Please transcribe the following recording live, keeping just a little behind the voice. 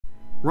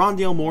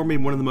Rondale Moore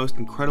made one of the most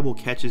incredible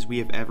catches we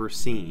have ever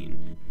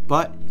seen.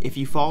 But if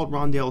you followed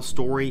Rondale's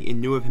story and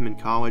knew of him in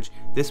college,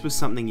 this was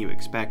something you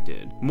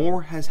expected.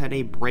 Moore has had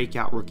a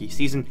breakout rookie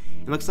season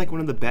and looks like one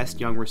of the best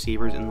young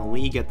receivers in the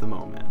league at the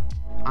moment.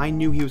 I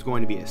knew he was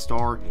going to be a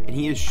star, and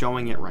he is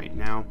showing it right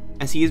now,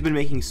 as he has been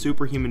making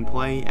superhuman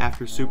play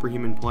after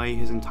superhuman play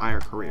his entire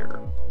career.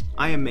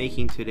 I am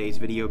making today's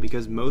video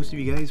because most of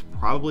you guys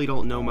probably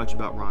don't know much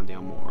about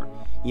Rondale Moore.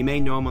 You may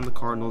know him on the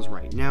Cardinals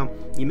right now,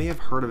 you may have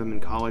heard of him in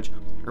college,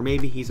 or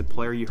maybe he's a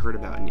player you heard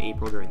about in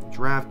April during the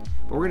draft,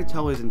 but we're going to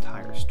tell his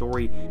entire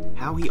story,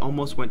 how he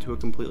almost went to a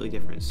completely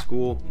different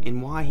school,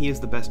 and why he is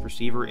the best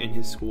receiver in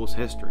his school's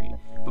history.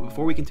 But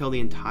before we can tell the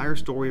entire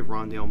story of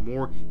Rondale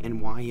Moore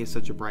and why he has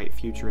such a bright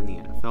future in the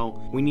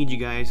NFL, we need you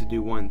guys to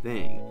do one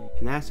thing,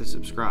 and that's to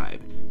subscribe.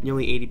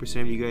 Nearly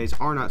 80% of you guys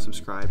are not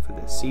subscribed for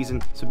this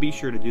season, so be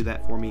sure to do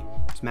that for me.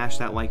 Smash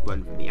that like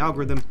button for the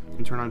algorithm,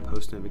 and turn on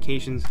post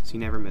notifications so you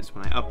never miss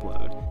when I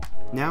upload.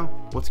 Now,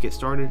 let's get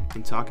started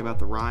and talk about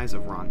the rise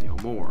of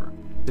Rondale Moore.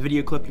 The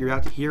video clip you're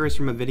about to hear is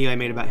from a video I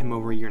made about him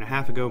over a year and a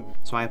half ago,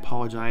 so I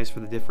apologize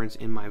for the difference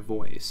in my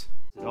voice.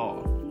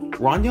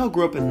 Rondale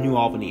grew up in New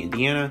Albany,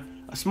 Indiana,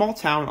 a small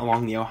town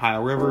along the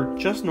Ohio River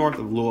just north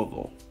of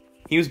Louisville.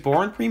 He was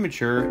born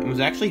premature and was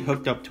actually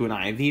hooked up to an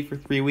IV for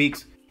 3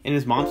 weeks, and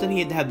his mom said he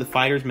had to have the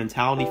fighter's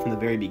mentality from the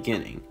very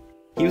beginning.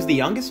 He was the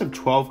youngest of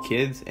 12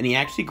 kids, and he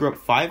actually grew up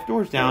 5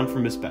 doors down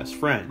from his best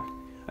friend,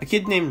 a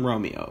kid named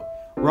Romeo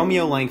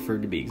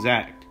Langford to be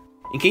exact.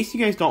 In case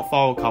you guys don't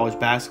follow college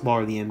basketball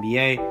or the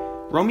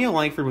NBA, Romeo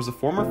Langford was a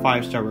former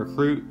 5-star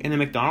recruit and a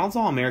McDonald's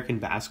All-American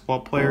basketball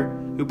player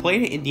who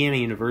played at Indiana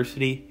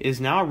University and is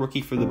now a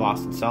rookie for the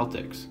Boston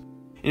Celtics.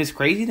 And it's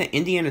crazy that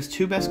Indiana's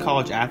 2 best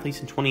college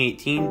athletes in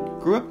 2018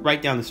 grew up right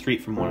down the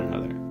street from one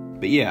another.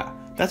 But yeah,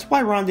 that's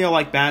why Rondale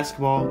liked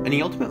basketball, and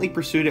he ultimately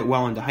pursued it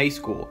well into high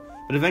school,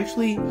 but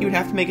eventually he would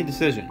have to make a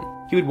decision.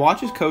 He would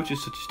watch his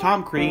coaches such as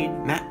Tom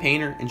Crean, Matt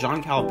Painter, and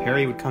John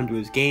Calipari would come to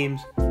his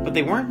games, but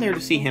they weren't there to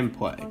see him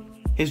play.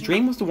 His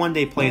dream was to one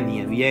day play in the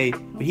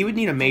NBA, but he would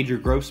need a major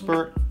growth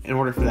spurt in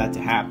order for that to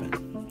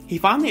happen. He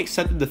finally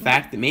accepted the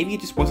fact that maybe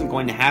it just wasn't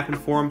going to happen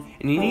for him,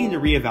 and he needed to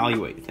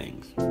reevaluate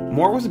things.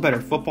 Moore was a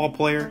better football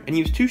player, and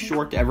he was too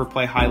short to ever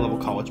play high-level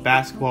college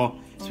basketball,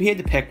 so he had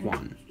to pick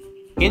one.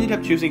 He ended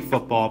up choosing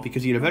football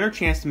because he had a better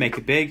chance to make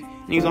it big,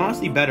 and he was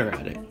honestly better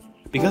at it.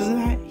 Because of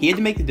that, he had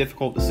to make the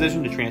difficult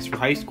decision to transfer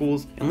high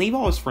schools and leave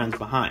all his friends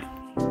behind.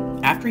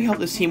 After he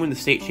helped his team win the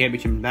state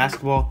championship in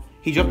basketball,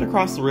 he jumped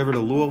across the river to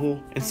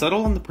Louisville and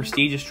settled on the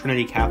prestigious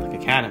Trinity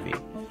Catholic Academy,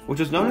 which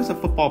was known as a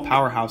football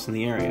powerhouse in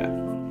the area.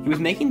 He was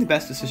making the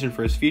best decision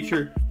for his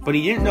future, but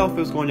he didn't know if it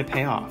was going to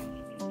pay off.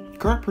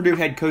 Current Purdue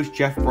head coach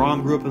Jeff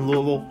Brom grew up in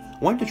Louisville,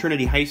 went to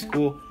Trinity High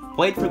School,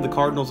 played for the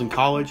Cardinals in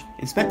college,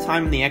 and spent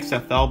time in the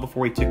XFL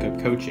before he took up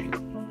coaching.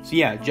 So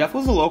yeah, Jeff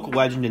was a local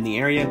legend in the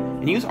area,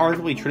 and he was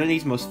arguably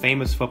Trinity's most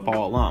famous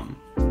football alum.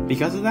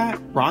 Because of that,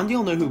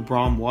 Rondale knew who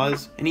Brom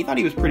was, and he thought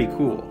he was pretty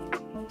cool.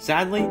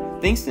 Sadly,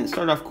 things didn't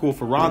start off cool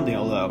for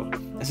Rondale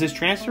though, as his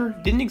transfer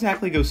didn't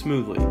exactly go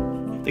smoothly.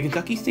 The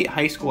Kentucky State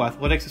High School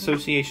Athletics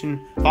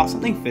Association thought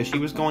something fishy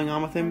was going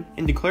on with him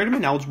and declared him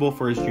ineligible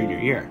for his junior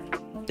year.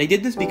 They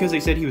did this because they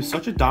said he was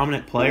such a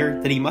dominant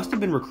player that he must have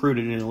been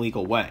recruited in an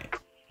illegal way.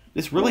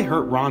 This really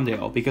hurt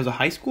Rondale because a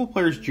high school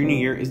player's junior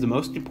year is the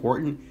most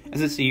important,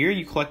 as it's the year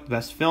you collect the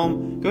best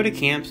film, go to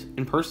camps,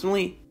 and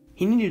personally,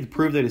 he needed to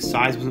prove that his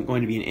size wasn't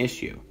going to be an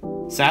issue.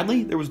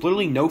 Sadly, there was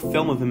literally no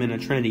film of him in a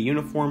Trinity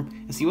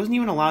uniform, as he wasn't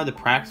even allowed to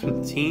practice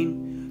with the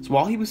team, so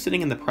while he was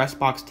sitting in the press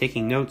box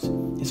taking notes,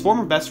 his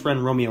former best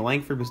friend Romeo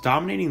Langford was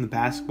dominating the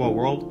basketball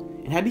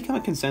world and had become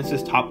a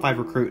consensus top 5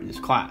 recruit in his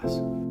class.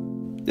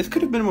 This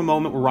could have been a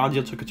moment where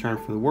Rondale took a turn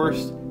for the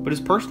worst, but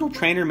his personal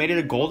trainer made it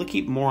a goal to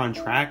keep Moore on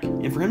track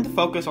and for him to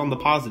focus on the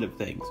positive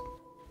things.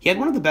 He had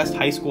one of the best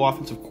high school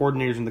offensive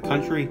coordinators in the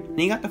country, and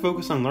he got to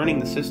focus on learning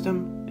the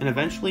system, and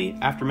eventually,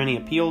 after many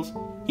appeals,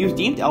 he was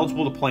deemed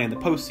eligible to play in the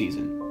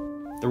postseason.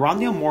 The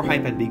Rondale Moore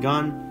hype had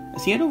begun,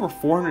 as he had over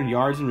 400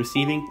 yards in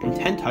receiving and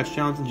 10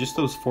 touchdowns in just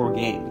those 4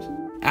 games.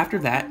 After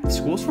that,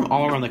 schools from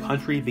all around the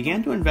country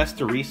began to invest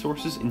their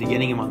resources into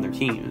getting him on their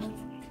teams.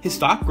 His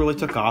stock really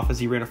took off as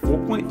he ran a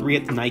 4.3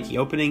 at the Nike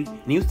opening,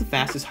 and he was the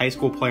fastest high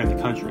school player in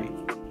the country.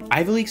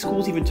 Ivy League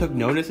schools even took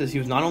notice as he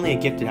was not only a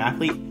gifted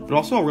athlete, but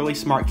also a really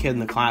smart kid in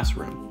the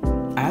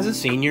classroom. As a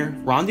senior,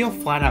 Rondale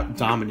flat out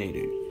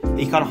dominated.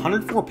 He caught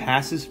 104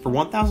 passes for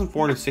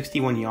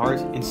 1,461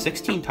 yards and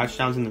 16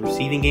 touchdowns in the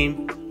receiving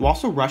game, while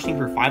also rushing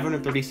for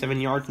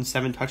 537 yards and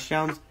 7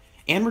 touchdowns,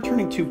 and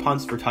returning 2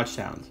 punts for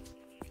touchdowns.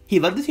 He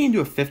led the team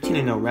to a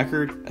 15-0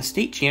 record, a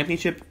state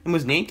championship, and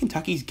was named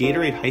Kentucky's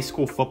Gatorade High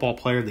School Football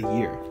Player of the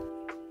Year.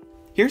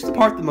 Here's the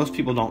part that most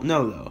people don't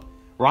know though.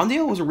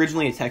 Rondale was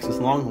originally a Texas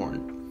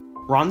Longhorn.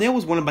 Rondale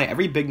was wanted by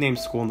every big-name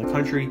school in the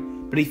country,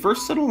 but he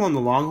first settled on the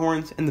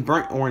Longhorns in the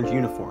burnt orange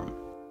uniform.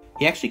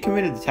 He actually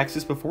committed to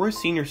Texas before his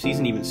senior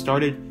season even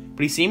started,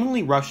 but he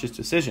seemingly rushed his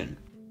decision.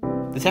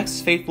 The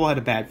Texas faithful had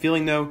a bad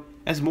feeling though,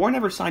 as Moore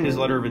never signed his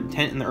letter of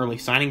intent in the early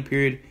signing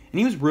period, and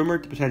he was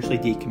rumored to potentially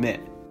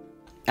decommit.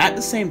 At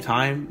the same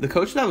time, the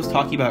coach that I was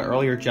talking about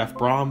earlier, Jeff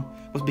Brom,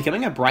 was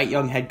becoming a bright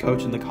young head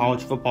coach in the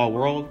college football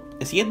world,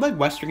 as he had led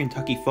Western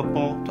Kentucky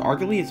football to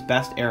arguably its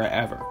best era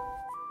ever.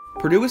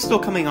 Purdue was still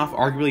coming off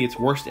arguably its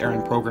worst era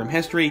in program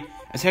history,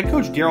 as head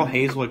coach Darrell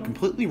Hazell had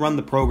completely run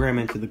the program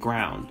into the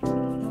ground.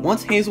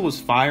 Once Hazell was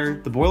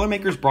fired, the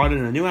Boilermakers brought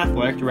in a new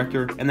athletic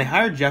director, and they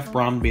hired Jeff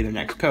Brom to be their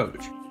next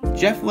coach.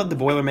 Jeff led the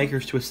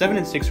Boilermakers to a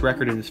 7-6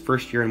 record in his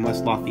first year in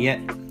West Lafayette,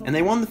 and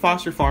they won the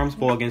Foster Farms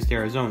Bowl against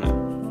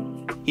Arizona.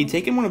 He'd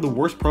taken one of the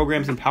worst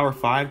programs in Power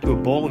 5 to a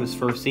bowl in his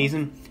first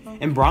season,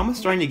 and Brom was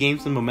starting to gain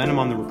some momentum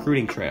on the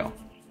recruiting trail.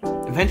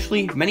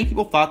 Eventually, many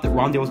people thought that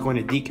Rondale was going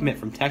to decommit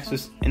from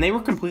Texas, and they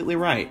were completely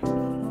right.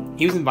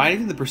 He was invited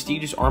to the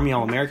prestigious Army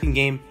All-American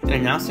game and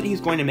announced that he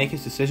was going to make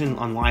his decision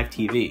on live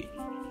TV.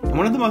 In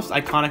one of the most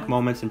iconic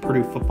moments in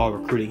Purdue football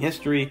recruiting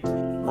history,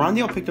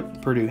 Rondale picked up the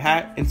Purdue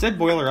hat and said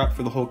Boiler up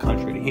for the whole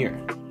country to hear.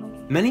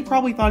 Many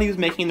probably thought he was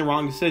making the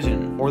wrong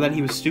decision, or that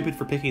he was stupid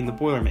for picking the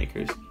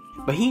Boilermakers,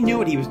 but he knew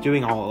what he was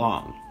doing all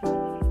along.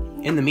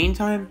 In the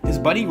meantime, his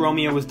buddy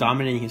Romeo was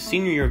dominating his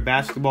senior year of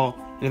basketball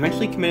and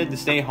eventually committed to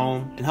stay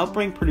home and help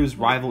bring Purdue's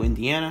rival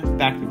Indiana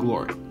back to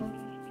glory.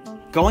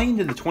 Going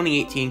into the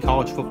 2018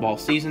 college football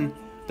season,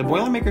 the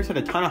Boilermakers had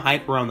a ton of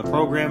hype around the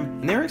program,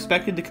 and they were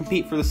expected to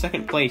compete for the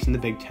second place in the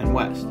Big Ten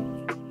West.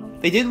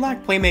 They did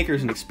lack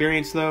playmakers and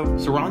experience though,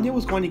 so Rondale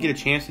was going to get a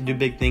chance to do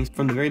big things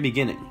from the very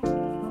beginning.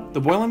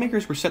 The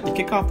Boilermakers were set to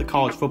kick off the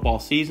college football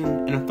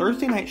season in a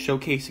Thursday night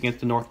showcase against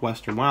the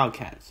Northwestern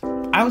Wildcats.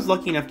 I was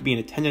lucky enough to be in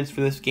attendance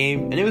for this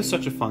game, and it was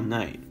such a fun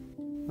night.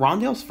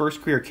 Rondale's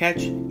first career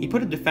catch, he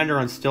put a defender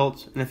on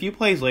stilts, and a few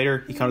plays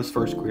later, he caught his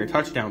first career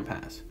touchdown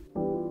pass.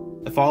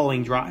 The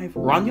following drive,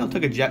 Rondale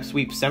took a jet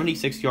sweep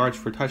 76 yards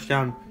for a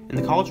touchdown, and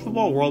the college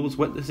football world was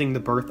witnessing the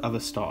birth of a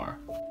star.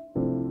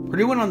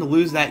 Purdue went on to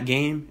lose that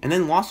game, and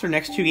then lost their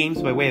next two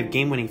games by way of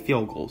game-winning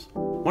field goals.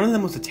 One of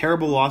them was a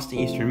terrible loss to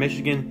Eastern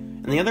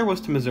Michigan, and the other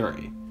was to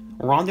Missouri.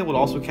 Rondale would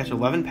also catch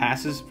 11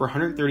 passes for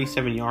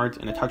 137 yards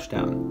and a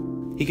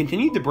touchdown. He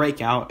continued to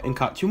break out and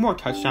caught 2 more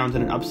touchdowns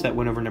in an upset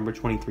win over number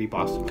 23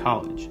 Boston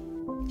College.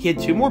 He had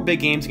 2 more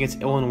big games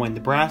against Illinois and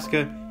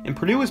Nebraska, and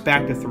Purdue was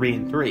back to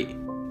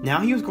 3-3. Now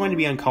he was going to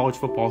be on college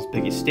football's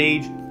biggest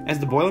stage, as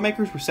the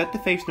Boilermakers were set to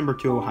face number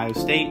 2 Ohio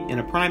State in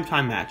a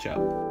primetime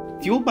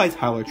matchup. Fueled by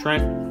Tyler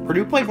Trent,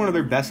 Purdue played one of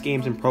their best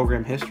games in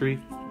program history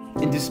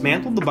and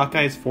dismantled the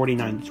Buckeyes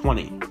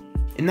 49-20.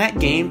 In that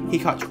game, he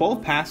caught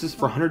 12 passes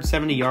for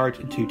 170 yards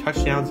and 2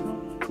 touchdowns,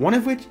 one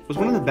of which was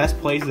one of the best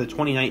plays of the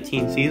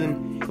 2019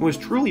 season and was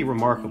truly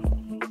remarkable.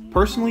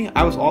 Personally,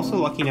 I was also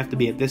lucky enough to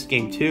be at this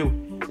game too,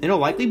 and it'll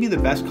likely be the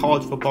best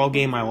college football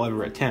game I will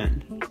ever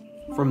attend.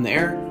 From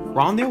there,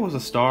 Rondale was a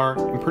star,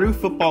 and Purdue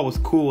football was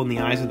cool in the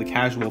eyes of the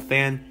casual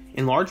fan,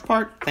 in large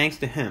part thanks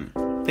to him.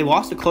 They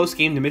lost a close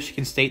game to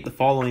Michigan State the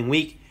following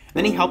week, and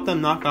then he helped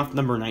them knock off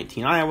number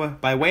 19 Iowa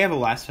by way of a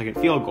last-second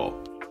field goal.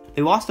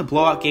 They lost a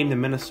blowout game to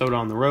Minnesota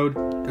on the road,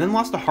 and then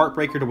lost a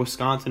heartbreaker to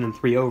Wisconsin in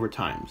 3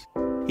 overtimes.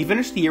 He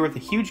finished the year with a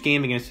huge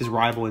game against his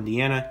rival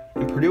Indiana,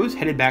 and Purdue was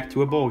headed back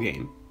to a bowl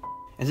game,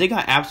 as they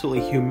got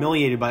absolutely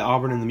humiliated by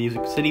Auburn in the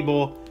Music City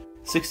Bowl,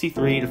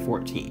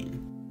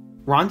 63-14.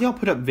 Rondale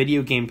put up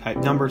video game type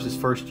numbers his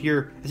first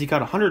year, as he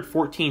caught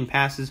 114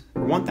 passes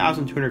for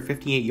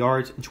 1,258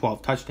 yards and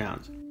 12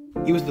 touchdowns.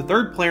 He was the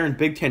 3rd player in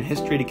Big Ten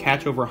history to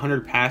catch over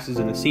 100 passes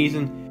in a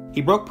season.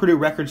 He broke Purdue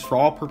records for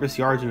all-purpose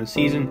yards in a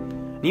season,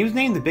 and he was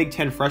named the Big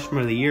Ten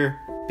Freshman of the Year,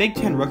 Big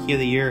Ten Rookie of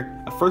the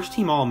Year, a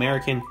first-team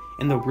All-American,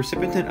 and the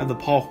recipient of the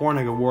Paul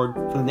Hornung Award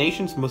for the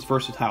nation's most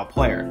versatile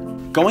player.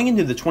 Going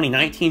into the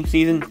 2019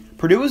 season,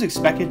 Purdue was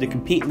expected to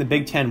compete in the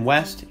Big Ten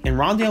West, and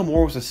Rondale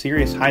Moore was a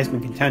serious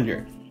Heisman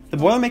contender. The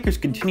Boilermakers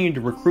continued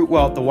to recruit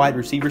well at the wide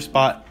receiver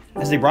spot,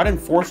 as they brought in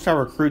 4-star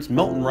recruits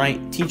Milton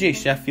Wright, TJ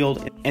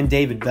Sheffield, and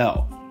David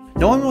Bell.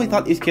 No one really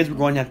thought these kids were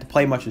going to have to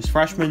play much as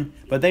freshmen,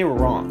 but they were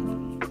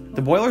wrong.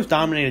 The Boilers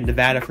dominated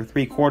Nevada for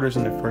 3 quarters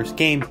in their first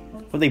game,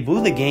 but they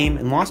blew the game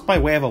and lost by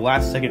way of a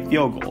last-second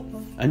field goal,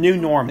 a new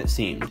norm it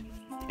seemed.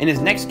 In his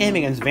next game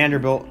against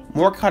Vanderbilt,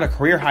 Moore caught a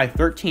career-high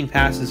 13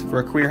 passes for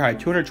a career-high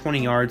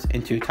 220 yards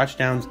and 2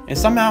 touchdowns, and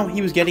somehow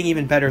he was getting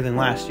even better than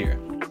last year.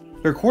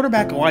 Their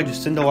quarterback Elijah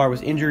Sindelar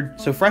was injured,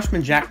 so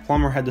freshman Jack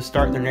Plummer had to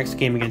start in their next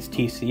game against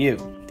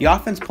TCU. The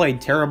offense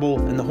played terrible,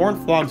 and the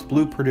Horned Frogs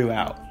blew Purdue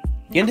out.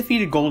 The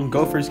undefeated Golden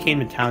Gophers came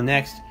to town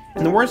next,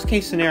 and the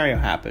worst-case scenario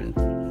happened.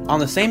 On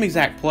the same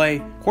exact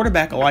play,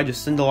 quarterback Elijah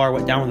Sindelar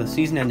went down with a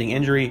season-ending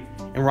injury,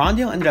 and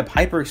Rondale ended up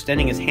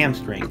hyperextending his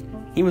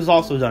hamstring. He was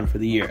also done for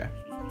the year.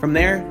 From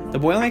there, the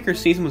Boilermakers'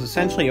 season was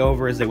essentially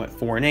over as they went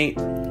 4-8,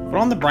 but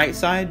on the bright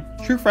side,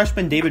 true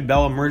freshman David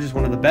Bell emerged as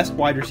one of the best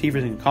wide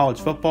receivers in college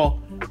football,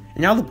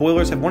 and now the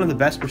Boilers have one of the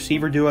best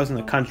receiver duos in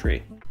the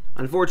country.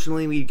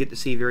 Unfortunately, we get to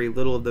see very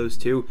little of those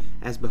two,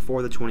 as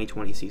before the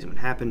 2020 season would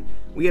happen,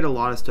 we had a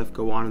lot of stuff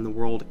go on in the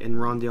world, and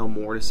Rondale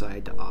Moore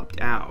decided to opt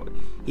out.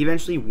 He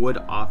eventually would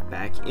opt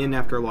back in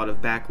after a lot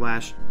of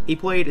backlash. He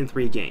played in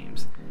 3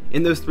 games.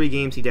 In those 3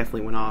 games, he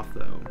definitely went off,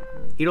 though.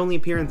 He'd only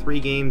appear in 3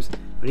 games,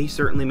 but he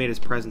certainly made his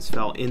presence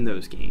felt in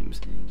those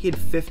games. He had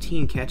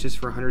 15 catches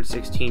for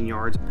 116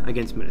 yards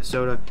against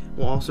Minnesota,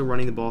 while also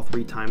running the ball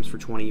 3 times for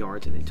 20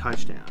 yards and a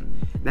touchdown.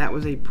 That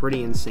was a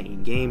pretty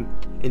insane game,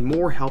 and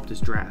Moore helped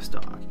his draft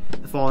stock.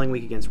 The following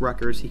week against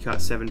Rutgers, he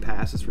caught 7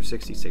 passes for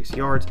 66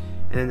 yards,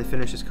 and then to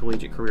finish his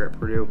collegiate career at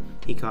Purdue,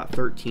 he caught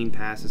 13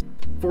 passes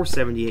for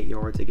 78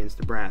 yards against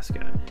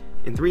Nebraska.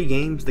 In 3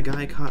 games, the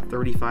guy caught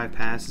 35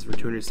 passes for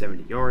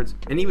 270 yards,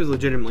 and he was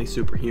legitimately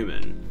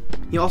superhuman.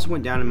 He also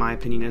went down, in my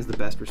opinion, as the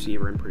best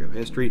receiver in Purdue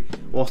history.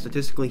 While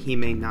statistically he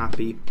may not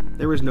be,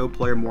 there was no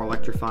player more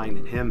electrifying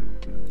than him,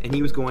 and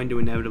he was going to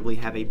inevitably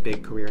have a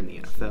big career in the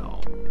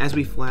NFL. As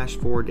we flash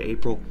forward to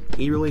April,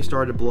 he really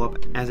started to blow up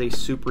as a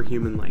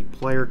superhuman-like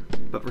player,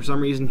 but for some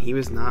reason he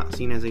was not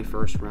seen as a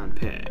first-round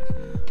pick.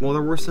 While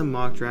there were some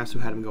mock drafts who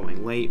had him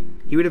going late,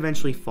 he would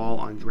eventually fall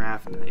on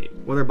draft night.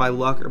 Whether by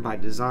luck or by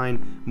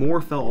design,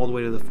 Moore fell all the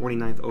way to the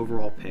 49th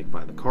overall pick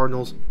by the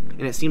Cardinals,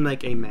 and it seemed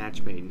like a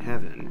match made in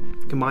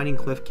heaven. Combining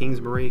Cliff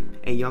Kingsbury,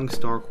 a young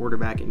star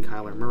quarterback in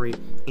Kyler Murray,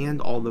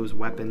 and all those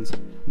weapons,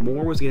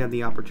 Moore was going to have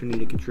the opportunity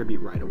to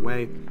contribute right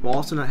away, while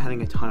also not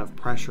having a ton of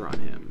pressure on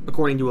him.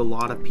 According to a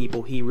lot of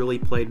people, he really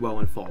played well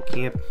in fall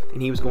camp,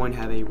 and he was going to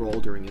have a role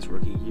during his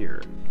rookie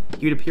year.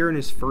 He would appear in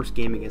his first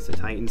game against the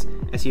Titans,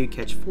 as he would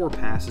catch 4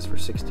 passes for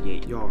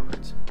 68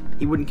 yards.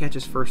 He wouldn't catch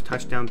his first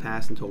touchdown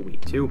pass until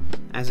week 2,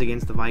 as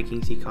against the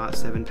Vikings he caught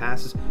 7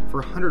 passes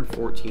for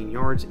 114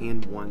 yards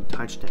and 1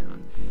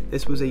 touchdown.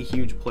 This was a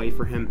huge play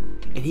for him,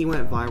 and he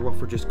went viral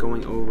for just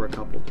going over a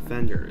couple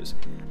defenders.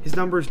 His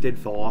numbers did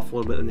fall off a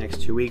little bit the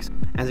next 2 weeks,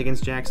 as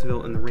against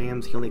Jacksonville and the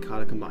Rams he only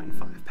caught a combined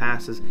 5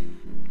 passes,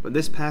 but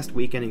this past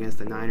weekend against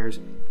the Niners,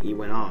 he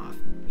went off.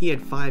 He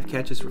had 5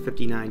 catches for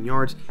 59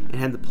 yards and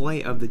had the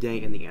play of the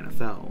day in the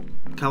NFL.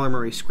 Kyler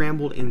Murray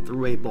scrambled and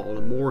threw a ball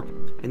to Moore,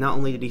 and not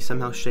only did he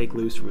somehow shake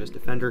loose from his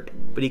defender,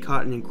 but he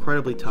caught an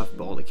incredibly tough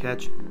ball to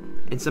catch,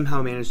 and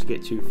somehow managed to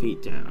get 2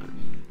 feet down.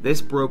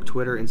 This broke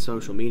Twitter and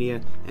social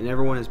media, and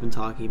everyone has been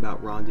talking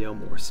about Rondale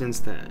Moore since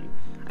then.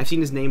 I've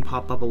seen his name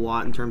pop up a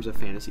lot in terms of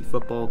fantasy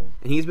football,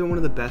 and he's been one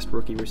of the best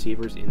rookie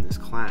receivers in this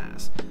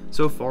class.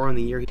 So far in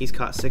the year, he's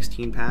caught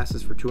 16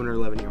 passes for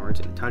 211 yards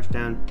and a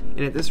touchdown,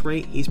 and at this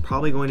rate, he's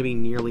probably going to be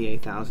nearly a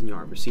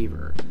 1,000-yard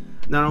receiver.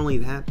 Not only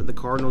that, but the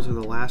Cardinals are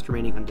the last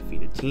remaining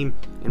undefeated team,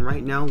 and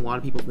right now, a lot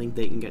of people think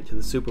they can get to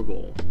the Super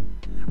Bowl.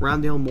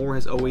 Rondale Moore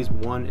has always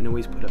won and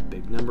always put up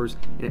big numbers,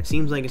 and it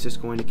seems like it's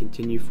just going to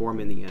continue for him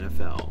in the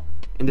NFL.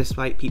 And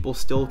despite people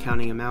still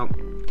counting him out,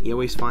 he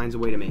always finds a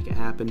way to make it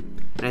happen,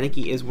 and I think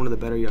he is one of the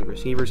better young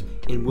receivers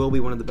and will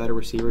be one of the better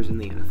receivers in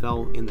the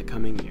NFL in the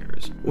coming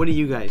years. What do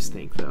you guys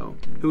think, though?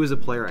 Who is a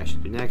player I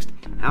should do next?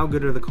 How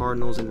good are the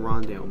Cardinals and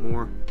Rondale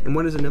Moore? And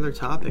what is another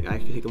topic I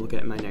should take a look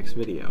at in my next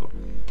video?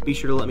 Be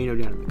sure to let me know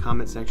down in the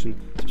comment section,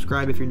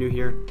 subscribe if you're new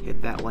here,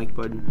 hit that like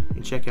button,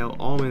 and check out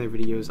all my other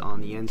videos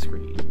on the end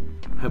screen.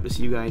 I hope to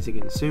see you guys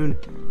again soon,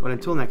 but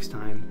until next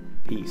time,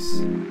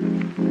 peace.